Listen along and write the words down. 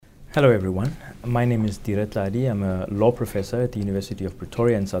Hello everyone, my name is Dhirat Ladi. I'm a law professor at the University of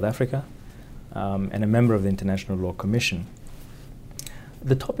Pretoria in South Africa and a member of the International Law Commission.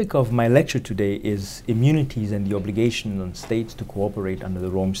 The topic of my lecture today is immunities and the obligation on states to cooperate under the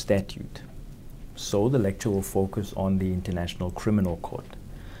Rome Statute. So the lecture will focus on the International Criminal Court.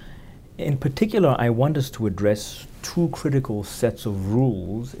 In particular, I want us to address two critical sets of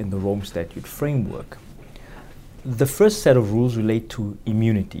rules in the Rome Statute framework. The first set of rules relate to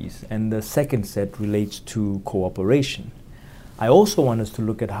immunities, and the second set relates to cooperation. I also want us to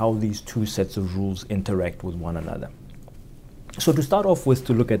look at how these two sets of rules interact with one another. So to start off with,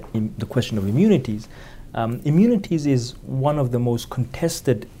 to look at the question of immunities, immunities is one of the most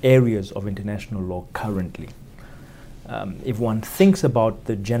contested areas of international law currently. If one thinks about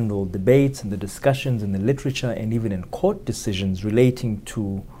the general debates and the discussions in the literature and even in court decisions relating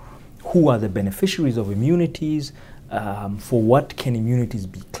to who are the beneficiaries of immunities, for what can immunities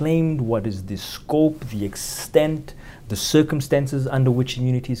be claimed, what is the scope, the extent, the circumstances under which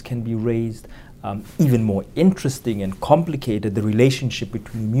immunities can be raised, even more interesting and complicated, the relationship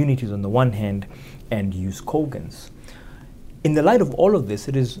between immunities on the one hand and jus cogens. In the light of all of this,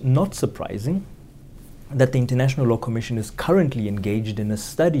 it is not surprising that the International Law Commission is currently engaged in a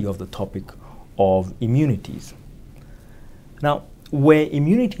study of the topic of immunities. Now, where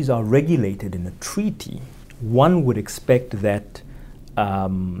immunities are regulated in a treaty, one would expect that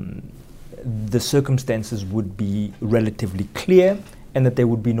the circumstances would be relatively clear and that there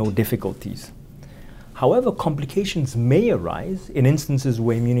would be no difficulties. However, complications may arise in instances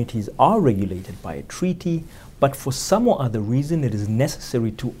where immunities are regulated by a treaty, but for some or other reason it is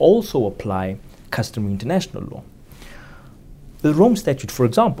necessary to also apply customary international law. The Rome Statute, for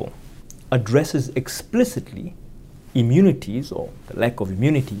example, addresses explicitly immunities or the lack of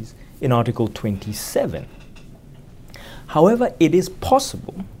immunities in Article 27. However, it is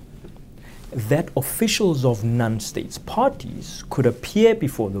possible that officials of non-states parties could appear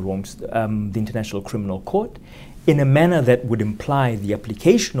before the International Criminal Court in a manner that would imply the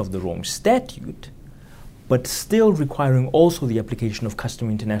application of the Rome Statute, but still requiring also the application of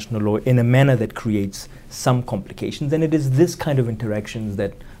customary international law in a manner that creates some complications. And it is this kind of interactions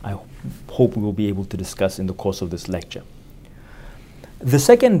that I hope we will be able to discuss in the course of this lecture. The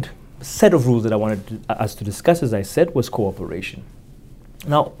second set of rules that I wanted us to discuss, as I said, was cooperation.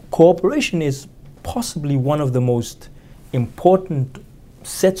 Now, cooperation is possibly one of the most important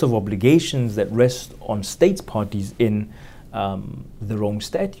sets of obligations that rest on states parties in the Rome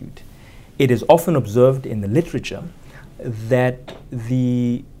Statute. It is often observed in the literature that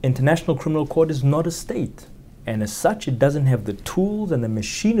the International Criminal Court is not a state, and as such it doesn't have the tools and the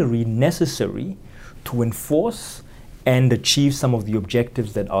machinery necessary to enforce and achieve some of the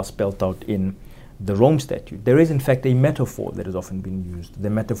objectives that are spelt out in the Rome Statute. There is in fact a metaphor that has often been used. The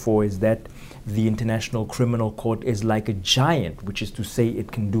metaphor is that the International Criminal Court is like a giant, which is to say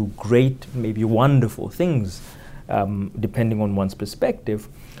it can do great, maybe wonderful things, depending on one's perspective,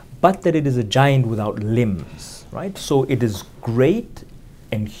 but that it is a giant without limbs, right? So it is great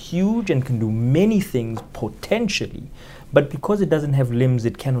and huge and can do many things potentially, but because it doesn't have limbs,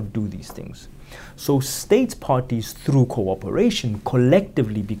 it cannot do these things. So states parties, through cooperation,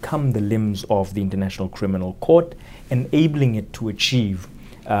 collectively become the limbs of the International Criminal Court, enabling it to achieve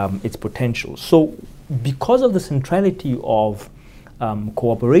its potential. So because of the centrality of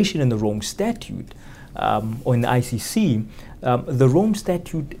cooperation in the Rome Statute, or in the ICC, the Rome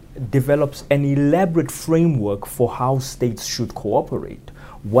Statute develops an elaborate framework for how states should cooperate.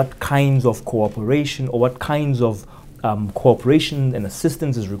 What kinds of cooperation or what kinds of cooperation and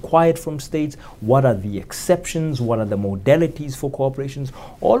assistance is required from states, what are the exceptions, what are the modalities for cooperations.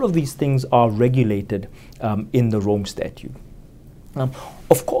 All of these things are regulated in the Rome Statute.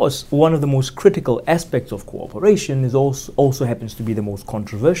 Of course, one of the most critical aspects of cooperation is also happens to be the most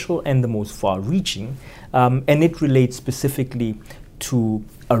controversial and the most far-reaching, and it relates specifically to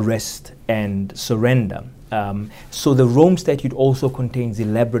arrest and surrender. So the Rome Statute also contains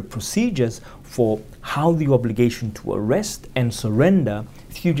elaborate procedures for how the obligation to arrest and surrender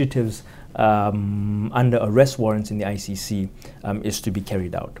fugitives under arrest warrants in the ICC is to be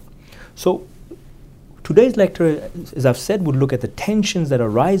carried out. So today's lecture, as I've said, would look at the tensions that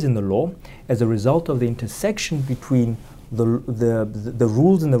arise in the law as a result of the intersection between the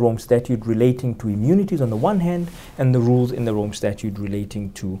rules in the Rome Statute relating to immunities on the one hand and the rules in the Rome Statute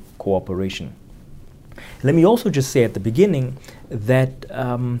relating to cooperation. Let me also just say at the beginning that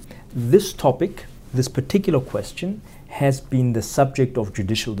this topic, this particular question, has been the subject of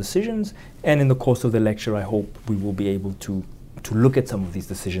judicial decisions, and in the course of the lecture I hope we will be able to look at some of these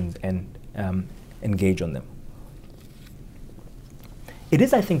decisions and engage on them. It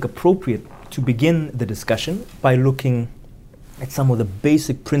is, I think, appropriate to begin the discussion by looking at some of the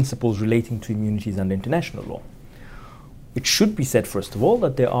basic principles relating to immunities under international law. It should be said, first of all,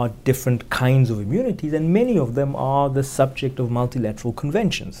 that there are different kinds of immunities, and many of them are the subject of multilateral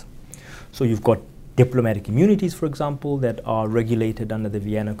conventions. So you've got diplomatic immunities, for example, that are regulated under the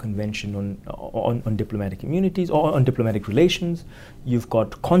Vienna Convention on diplomatic immunities or on diplomatic relations. You've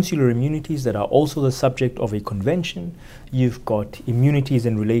got consular immunities that are also the subject of a convention. You've got immunities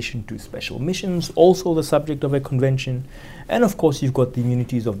in relation to special missions, also the subject of a convention. And of course, you've got the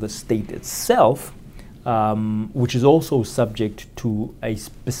immunities of the state itself, which is also subject to a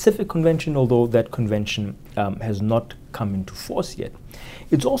specific convention, although that convention has not come into force yet.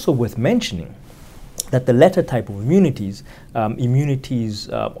 It's also worth mentioning that the latter type of immunities, immunities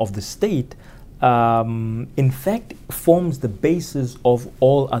of the state, in fact forms the basis of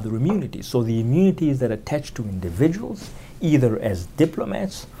all other immunities. So the immunities that attach to individuals, either as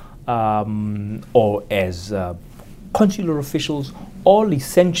diplomats or as consular officials, all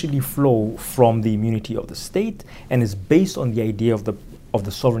essentially flow from the immunity of the state and is based on the idea of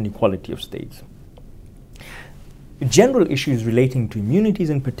the sovereign equality of states. General issues relating to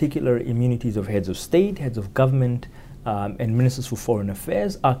immunities, in particular immunities of heads of state, heads of government, and ministers for foreign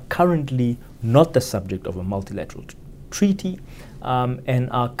affairs, are currently not the subject of a multilateral treaty and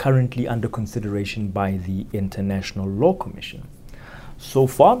are currently under consideration by the International Law Commission. So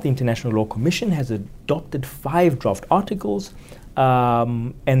far, the International Law Commission has adopted 5 draft articles,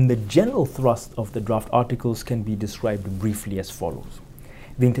 and the general thrust of the draft articles can be described briefly as follows.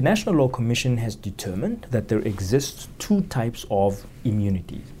 The International Law Commission has determined that there exists 2 types of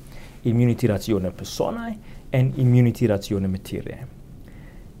immunities: immunity ratione personae and immunity ratione materiae.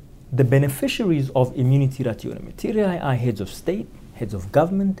 The beneficiaries of immunity ratione materiae are heads of state, heads of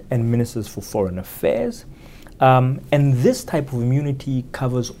government, and ministers for foreign affairs. And this type of immunity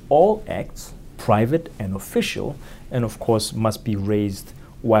covers all acts, private and official, and of course must be raised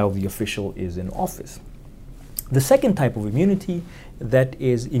while the official is in office. The second type of immunity, that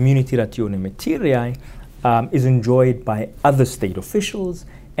is immunity ratione materiae, is enjoyed by other state officials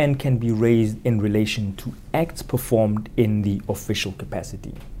and can be raised in relation to acts performed in the official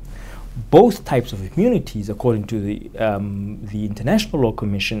capacity. Both types of immunities, according to the International Law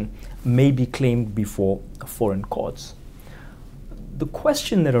Commission, may be claimed before foreign courts. The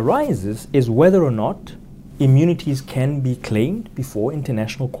question that arises is whether or not immunities can be claimed before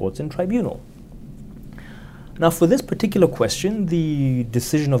international courts and tribunal. Now, for this particular question, the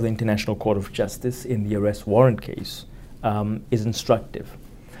decision of the International Court of Justice in the arrest warrant case is instructive.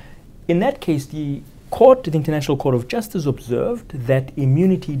 In that case, the International Court of Justice observed that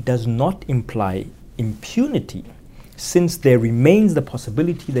immunity does not imply impunity, since there remains the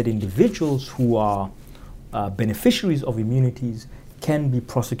possibility that individuals who are beneficiaries of immunities can be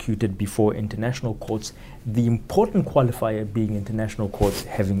prosecuted before international courts, the important qualifier being international courts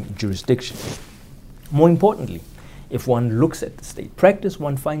having jurisdiction. More importantly, if one looks at the state practice,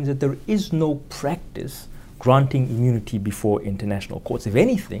 one finds that there is no practice granting immunity before international courts. If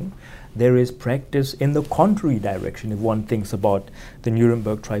anything, there is practice in the contrary direction. If one thinks about the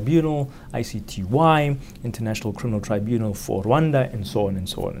Nuremberg Tribunal, ICTY, International Criminal Tribunal for Rwanda, and so on and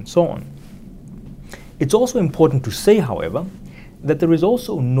so on and so on. It's also important to say, however, that there is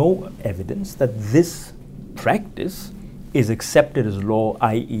also no evidence that this practice is accepted as law,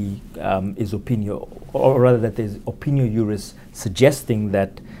 i.e. Is opinio, or rather that there's opinio juris suggesting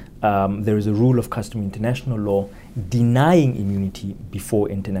that there is a rule of custom international law denying immunity before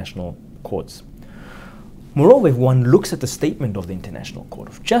international courts. Moreover, if one looks at the statement of the International Court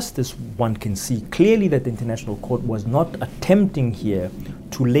of Justice, one can see clearly that the International Court was not attempting here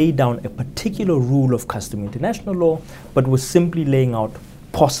to lay down a particular rule of custom international law, but was simply laying out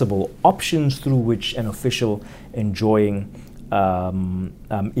possible options through which an official enjoying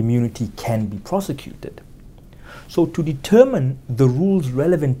immunity can be prosecuted. So to determine the rules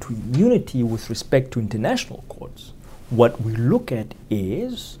relevant to immunity with respect to international courts, what we look at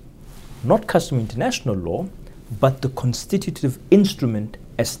is not custom international law, but the constitutive instrument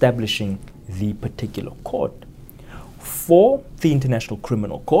establishing the particular court. For the International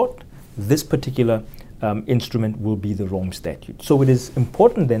Criminal Court, this particular instrument will be the Rome Statute. So it is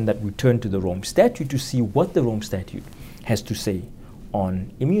important then that we turn to the Rome Statute to see what the Rome Statute has to say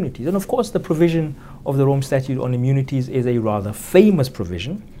on immunities. And of course, the provision of the Rome Statute on immunities is a rather famous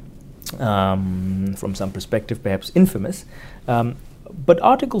provision, from some perspective perhaps infamous, but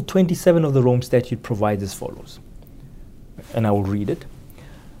Article 27 of the Rome Statute provides as follows, and I will read it.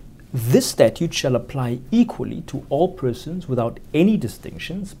 This statute shall apply equally to all persons without any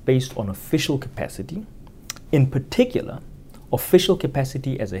distinctions based on official capacity, in particular official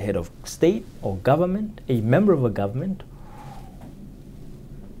capacity as a head of state or government, a member of a government,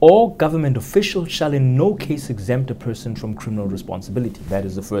 or government official shall in no case exempt a person from criminal responsibility. That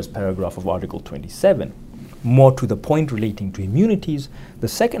is the first paragraph of Article 27. More to the point relating to immunities, the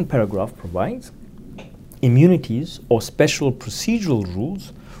second paragraph provides immunities or special procedural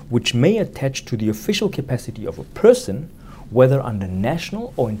rules which may attach to the official capacity of a person, whether under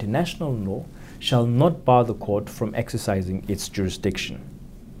national or international law, shall not bar the court from exercising its jurisdiction.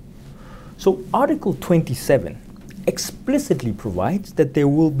 So Article 27 explicitly provides that there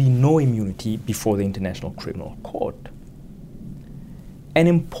will be no immunity before the International Criminal Court. An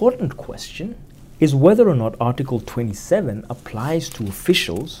important question is whether or not Article 27 applies to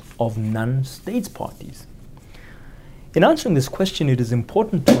officials of non-states parties. In answering this question, it is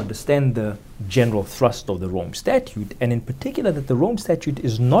important to understand the general thrust of the Rome Statute, and in particular that the Rome Statute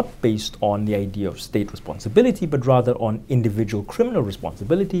is not based on the idea of state responsibility, but rather on individual criminal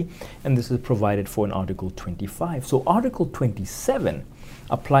responsibility, and this is provided for in Article 25. So Article 27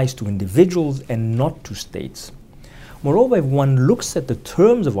 applies to individuals and not to states. Moreover, if one looks at the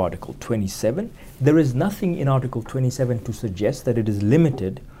terms of Article 27, there is nothing in Article 27 to suggest that it is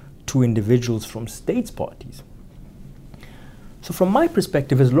limited to individuals from states parties. So from my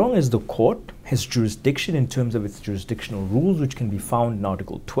perspective, as long as the court has jurisdiction in terms of its jurisdictional rules, which can be found in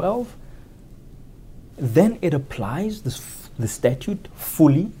Article 12, then it applies the statute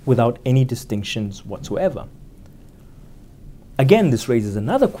fully without any distinctions whatsoever. Again, this raises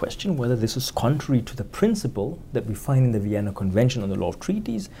another question, whether this is contrary to the principle that we find in the Vienna Convention on the Law of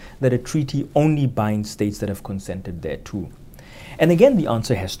Treaties, that a treaty only binds states that have consented thereto. And again, the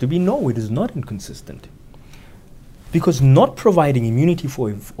answer has to be no, it is not inconsistent. Because not providing immunity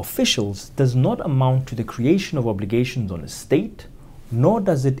for officials does not amount to the creation of obligations on a state, nor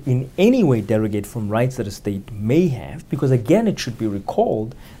does it in any way derogate from rights that a state may have, because again it should be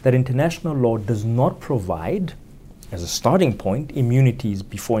recalled that international law does not provide, as a starting point, immunities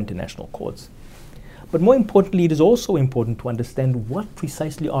before international courts. But more importantly, it is also important to understand what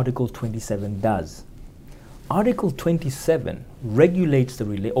precisely Article 27 does. Article 27 regulates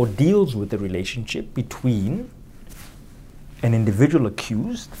or deals with the relationship between an individual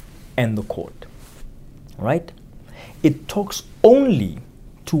accused and the court, right? It talks only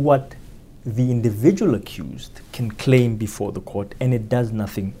to what the individual accused can claim before the court, and it does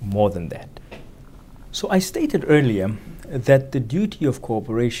nothing more than that. So I stated earlier that the duty of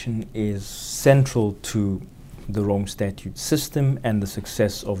cooperation is central to the Rome Statute system and the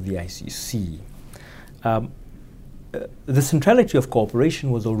success of the ICC. The centrality of cooperation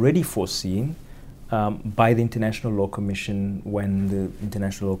was already foreseen by the International Law Commission when the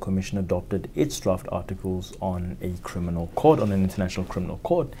International Law Commission adopted its draft articles on a criminal court, on an international criminal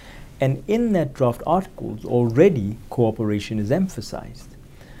court. And in that draft articles, already cooperation is emphasized.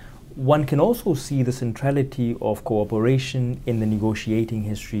 One can also see the centrality of cooperation in the negotiating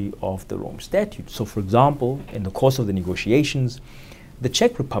history of the Rome Statute. So, for example, in the course of the negotiations, the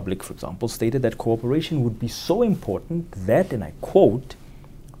Czech Republic, for example, stated that cooperation would be so important that, and I quote,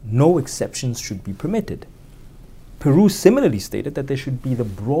 no exceptions should be permitted. Peru similarly stated that there should be the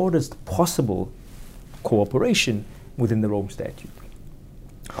broadest possible cooperation within the Rome Statute.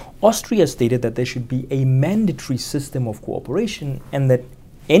 Austria stated that there should be a mandatory system of cooperation and that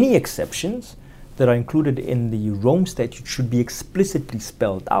any exceptions that are included in the Rome Statute should be explicitly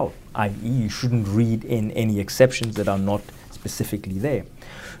spelled out, i.e. you shouldn't read in any exceptions that are not specifically there.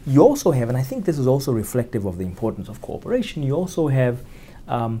 You also have, and I think this is also reflective of the importance of cooperation, you also have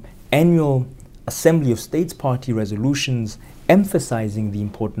annual Assembly of States Party resolutions emphasizing the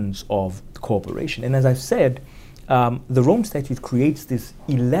importance of cooperation. And as I've said, the Rome Statute creates this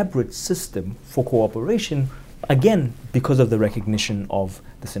elaborate system for cooperation, again, because of the recognition of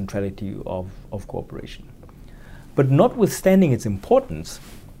the centrality of cooperation. But notwithstanding its importance,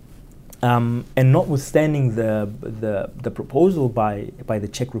 and notwithstanding the proposal by the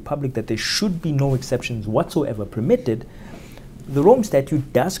Czech Republic that there should be no exceptions whatsoever permitted, the Rome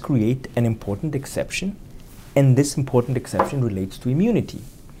Statute does create an important exception, and this important exception relates to immunity.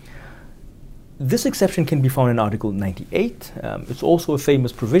 This exception can be found in Article 98. It's also a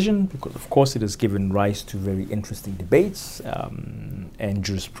famous provision because, of course, it has given rise to very interesting debates and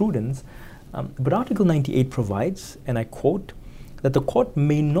jurisprudence. But Article 98 provides, and I quote, that the court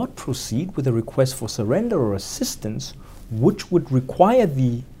may not proceed with a request for surrender or assistance which would require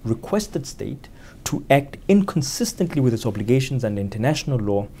the requested state to act inconsistently with its obligations under international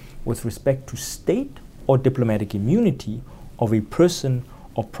law with respect to state or diplomatic immunity of a person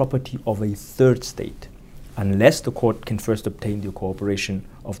or property of a third state, unless the court can first obtain the cooperation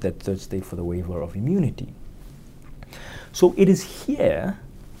of that third state for the waiver of immunity. So it is here,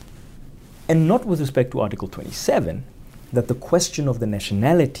 and not with respect to Article 27, that the question of the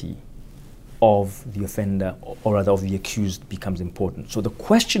nationality of the offender, or rather of the accused, becomes important. So the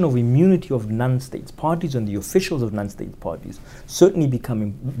question of immunity of non-states parties and the officials of non-state parties certainly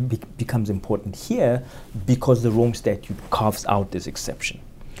becomes important here, because the Rome Statute carves out this exception.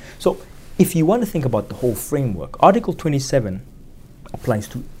 So if you want to think about the whole framework, Article 27 applies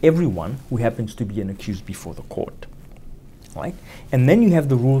to everyone who happens to be an accused before the court, right? And then you have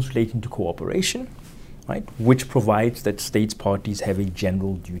the rules relating to cooperation, right, which provides that states parties have a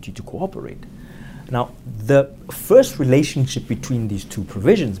general duty to cooperate. Now, the first relationship between these two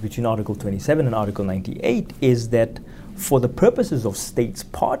provisions, between Article 27 and Article 98, is that for the purposes of states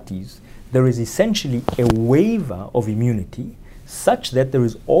parties, there is essentially a waiver of immunity such that there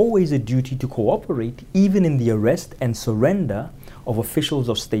is always a duty to cooperate, even in the arrest and surrender of officials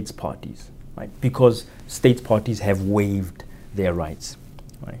of states parties, right, because states parties have waived their rights,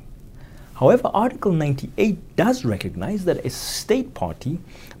 right? However, Article 98 does recognize that a state party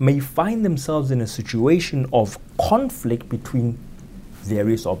may find themselves in a situation of conflict between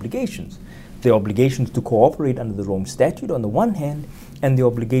various obligations. The obligations to cooperate under the Rome Statute on the one hand, and the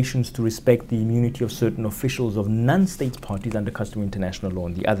obligations to respect the immunity of certain officials of non-state parties under customary international law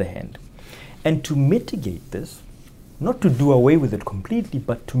on the other hand. And to mitigate this, not to do away with it completely,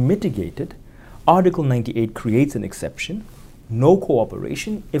 but to mitigate it, Article 98 creates an exception: no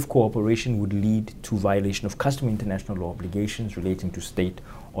cooperation if cooperation would lead to violation of customary international law obligations relating to state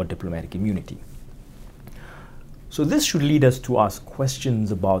or diplomatic immunity. So this should lead us to ask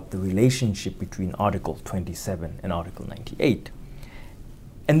questions about the relationship between Article 27 and Article 98.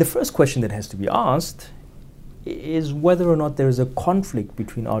 And the first question that has to be asked is whether or not there is a conflict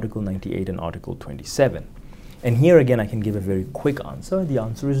between Article 98 and Article 27. And here again I can give a very quick answer. The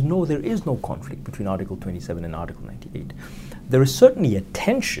answer is no, there is no conflict between Article 27 and Article 98. There is certainly a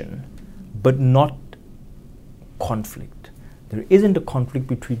tension, but not conflict. There isn't a conflict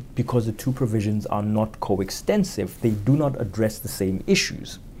because the two provisions are not coextensive. They do not address the same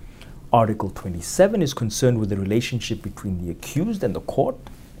issues. Article 27 is concerned with the relationship between the accused and the court,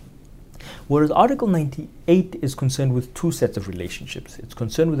 whereas Article 98 is concerned with two sets of relationships. It's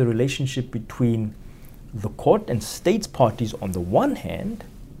concerned with the relationship between the court and states parties on the one hand,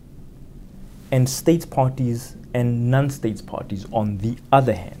 and states parties and non-states parties on the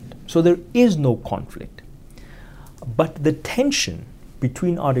other hand. So there is no conflict. But the tension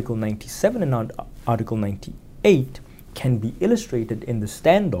between Article 97 and Article 98 can be illustrated in the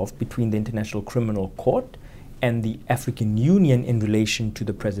standoff between the International Criminal Court and the African Union in relation to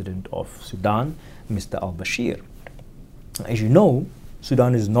the President of Sudan, Mr. al-Bashir. As you know,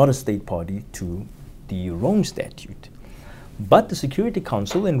 Sudan is not a state party to the Rome Statute, but the Security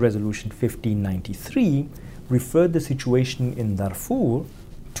Council in Resolution 1593 referred the situation in Darfur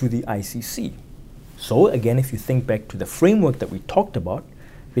to the ICC. So again, if you think back to the framework that we talked about,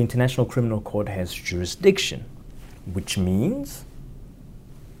 the International Criminal Court has jurisdiction, which means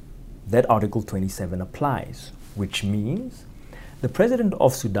that Article 27 applies, which means the President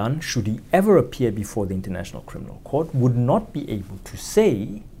of Sudan, should he ever appear before the International Criminal Court, would not be able to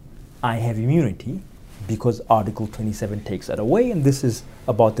say, I have immunity, because Article 27 takes that away, and this is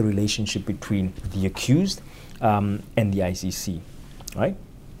about the relationship between the accused and the ICC, right?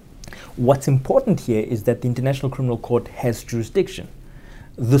 What's important here is that the International Criminal Court has jurisdiction.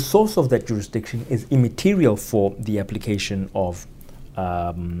 The source of that jurisdiction is immaterial for the application of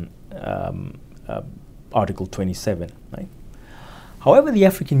Article 27, right? However, the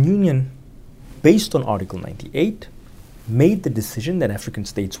African Union, based on Article 98, made the decision that African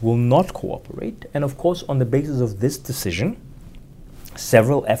states will not cooperate, and of course, on the basis of this decision,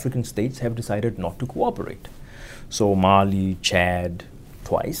 several African states have decided not to cooperate. So Mali, Chad,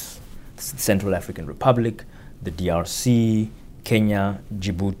 twice, Central African Republic, the DRC, Kenya,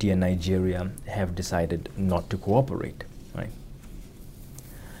 Djibouti, and Nigeria have decided not to cooperate, right?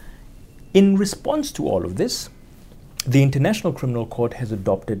 In response to all of this, the International Criminal Court has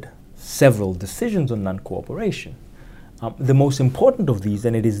adopted several decisions on non-cooperation. The most important of these,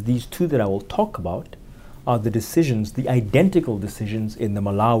 and it is these two that I will talk about, are the decisions, the identical decisions in the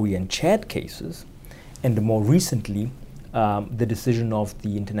Malawi and Chad cases, and more recently, the decision of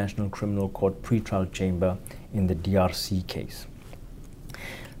the International Criminal Court pretrial chamber in the DRC case.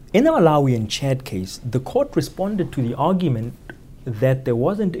 In the Malawi and Chad case, the court responded to the argument that there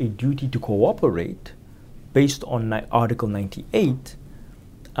wasn't a duty to cooperate based on Article 98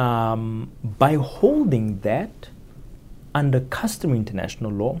 by holding that under customary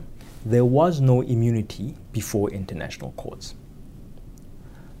international law, there was no immunity before international courts.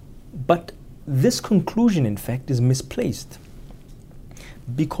 But this conclusion, in fact, is misplaced,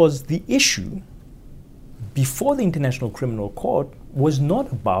 because the issue before the International Criminal Court was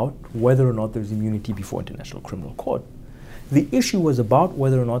not about whether or not there's immunity before International Criminal Court. The issue was about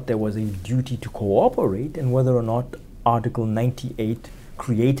whether or not there was a duty to cooperate and whether or not Article 98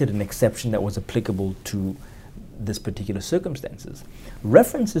 created an exception that was applicable to this particular circumstances.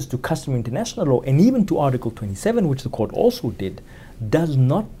 References to customary international law and even to Article 27, which the court also did, does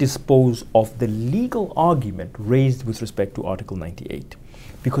not dispose of the legal argument raised with respect to Article 98,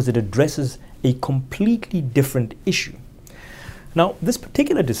 because it addresses a completely different issue. Now, this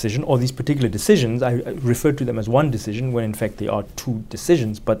particular decision, or these particular decisions, I refer to them as one decision when in fact they are two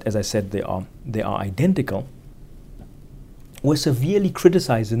decisions, but as I said, they are identical, were severely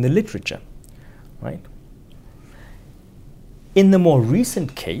criticized in the literature, right? In the more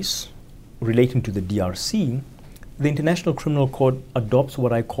recent case relating to the DRC, the International Criminal Court adopts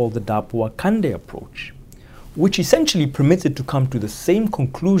what I call the Dapo Akande approach, which essentially permits it to come to the same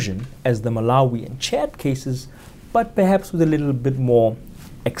conclusion as the Malawi and Chad cases, but perhaps with a little bit more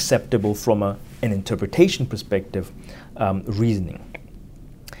acceptable from an interpretation perspective reasoning.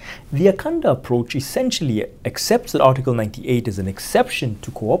 The Akanda approach essentially accepts that Article 98 is an exception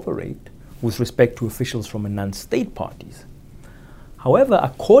to cooperate with respect to officials from a non-state parties. However,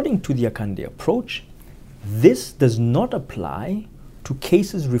 according to the Akande approach, this does not apply to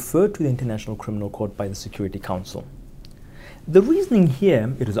cases referred to the International Criminal Court by the Security Council. The reasoning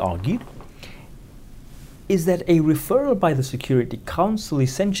here, it is argued, is that a referral by the Security Council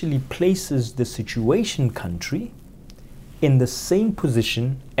essentially places the situation country in the same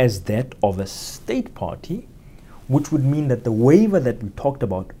position as that of a state party, which would mean that the waiver that we talked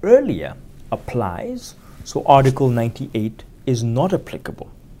about earlier applies, so Article 98 is not applicable.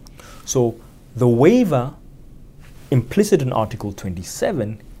 So the waiver implicit in Article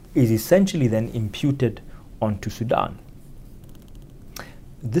 27 is essentially then imputed onto Sudan.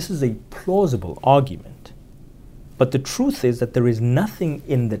 This is a plausible argument, but the truth is that there is nothing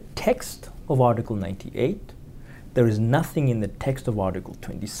in the text of Article 98, there is nothing in the text of Article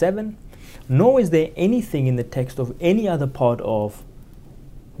 27, nor is there anything in the text of any other part of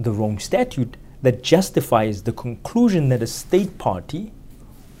the Rome Statute that justifies the conclusion that a state party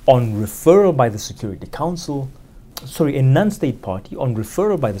on referral by the Security Council, a non-state party on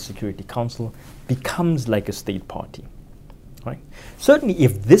referral by the Security Council becomes like a state party. Right? Certainly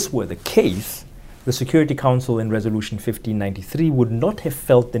if this were the case, the Security Council in Resolution 1593 would not have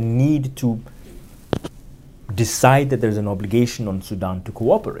felt the need to decide that there's an obligation on Sudan to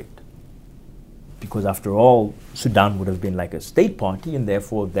cooperate. Because after all, Sudan would have been like a state party, and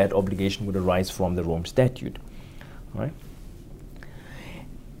therefore that obligation would arise from the Rome Statute. Right?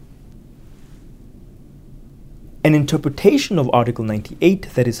 An interpretation of Article 98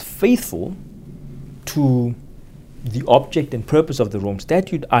 that is faithful to the object and purpose of the Rome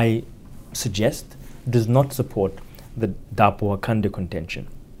Statute, I suggest, does not support the Dapo Akande contention.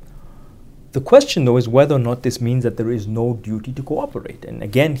 The question, though, is whether or not this means that there is no duty to cooperate. And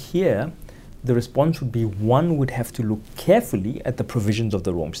again, here, the response would be one would have to look carefully at the provisions of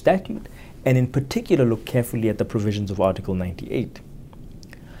the Rome Statute, and in particular look carefully at the provisions of Article 98.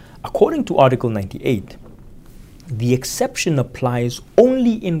 According to Article 98, the exception applies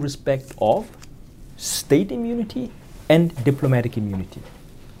only in respect of state immunity and diplomatic immunity.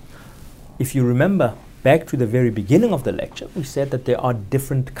 If you remember back to the very beginning of the lecture, we said that there are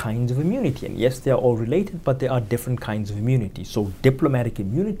different kinds of immunity. And yes, they are all related, but there are different kinds of immunity. So diplomatic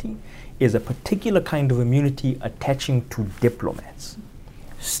immunity is a particular kind of immunity attaching to diplomats.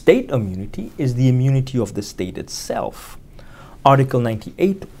 State immunity is the immunity of the state itself. Article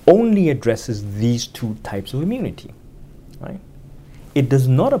 98 only addresses these two types of immunity. Right? It does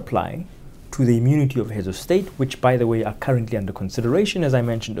not apply to the immunity of heads of state, which, by the way, are currently under consideration, as I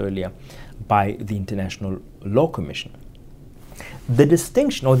mentioned earlier, by the International Law Commission. The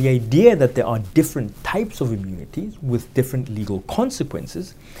distinction, or the idea that there are different types of immunities with different legal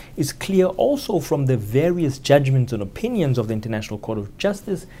consequences, is clear also from the various judgments and opinions of the International Court of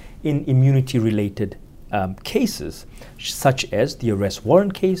Justice in immunity-related cases, such as the arrest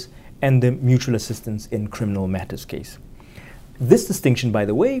warrant case and the mutual assistance in criminal matters case. This distinction, by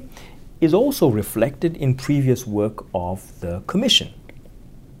the way, is also reflected in previous work of the Commission.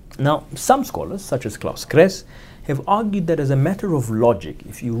 Now, some scholars, such as Klaus Kress, have argued that as a matter of logic,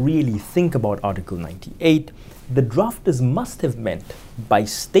 if you really think about Article 98, the drafters must have meant by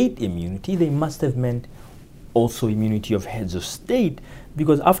state immunity, they must have meant also immunity of heads of state,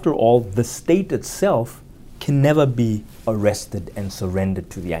 because after all, the state itself can never be arrested and surrendered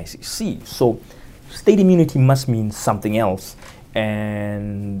to the ICC. So state immunity must mean something else,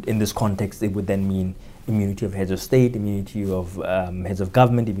 And in this context, it would then mean immunity of heads of state, immunity of heads of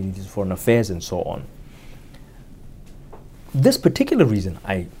government, immunity of foreign affairs, and so on. This particular reason,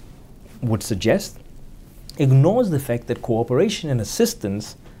 I would suggest, ignores the fact that cooperation and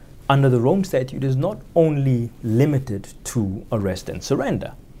assistance under the Rome Statute is not only limited to arrest and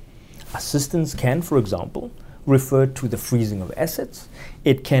surrender. Assistance can, for example, refer to the freezing of assets,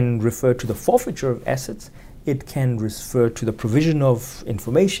 it can refer to the forfeiture of assets, it can refer to the provision of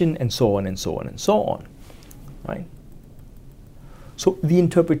information, and so on and so on and so on, right? So the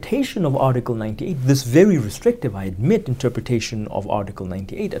interpretation of Article 98, this very restrictive, I admit, interpretation of Article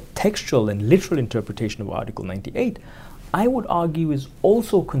 98, a textual and literal interpretation of Article 98, I would argue is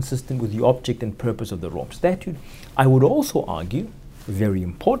also consistent with the object and purpose of the Rome Statute. I would also argue, very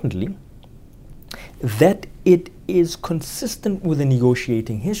importantly, that it is consistent with the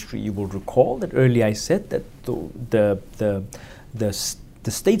negotiating history. You will recall that earlier I said that the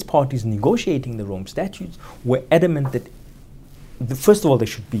states parties negotiating the Rome Statutes were adamant that first of all, there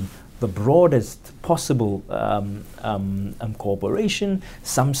should be the broadest possible cooperation.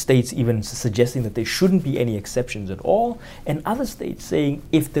 Some states even suggesting that there shouldn't be any exceptions at all, and other states saying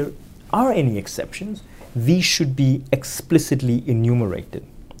if there are any exceptions, these should be explicitly enumerated,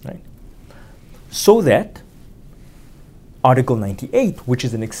 right? So that Article 98, which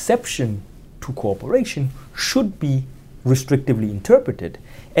is an exception to cooperation, should be restrictively interpreted.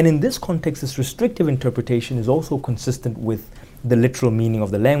 And in this context, this restrictive interpretation is also consistent with the literal meaning of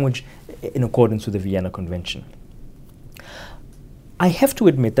the language in accordance with the Vienna Convention. I have to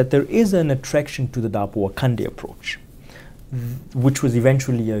admit that there is an attraction to the Dapo Akande approach, which was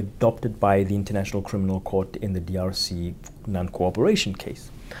eventually adopted by the International Criminal Court in the DRC non-cooperation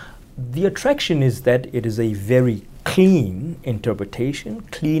case. The attraction is that it is a very clean interpretation,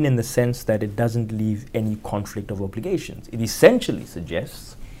 clean in the sense that it doesn't leave any conflict of obligations. It essentially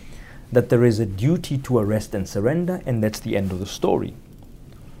suggests that there is a duty to arrest and surrender, and that's the end of the story.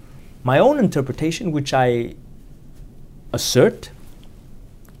 My own interpretation, which I assert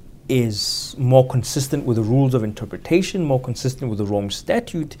is more consistent with the rules of interpretation, more consistent with the Rome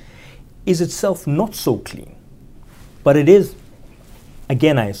Statute, is itself not so clean. But it is,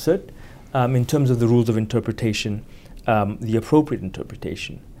 again I assert, in terms of the rules of interpretation, the appropriate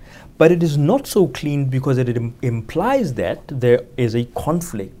interpretation. But it is not so clean because it implies that there is a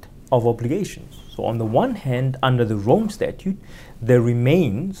conflict of obligations. So on the one hand, under the Rome Statute, there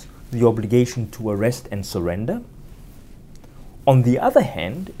remains the obligation to arrest and surrender. On the other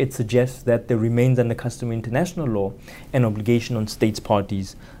hand, it suggests that there remains under customary international law an obligation on states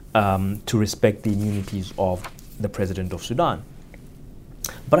parties to respect the immunities of the President of Sudan.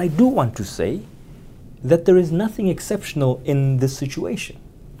 But I do want to say that there is nothing exceptional in this situation.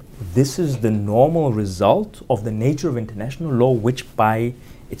 This is the normal result of the nature of international law, which by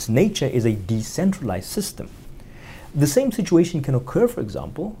its nature is a decentralized system. The same situation can occur, for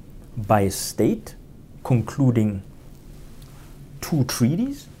example, by a state concluding two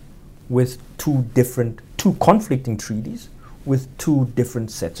treaties with two conflicting treaties with two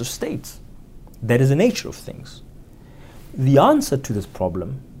different sets of states. That is the nature of things. The answer to this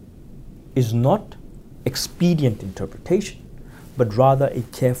problem is not expedient interpretation, but rather a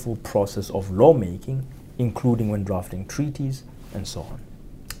careful process of lawmaking, including when drafting treaties and so on.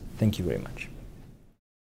 Thank you very much.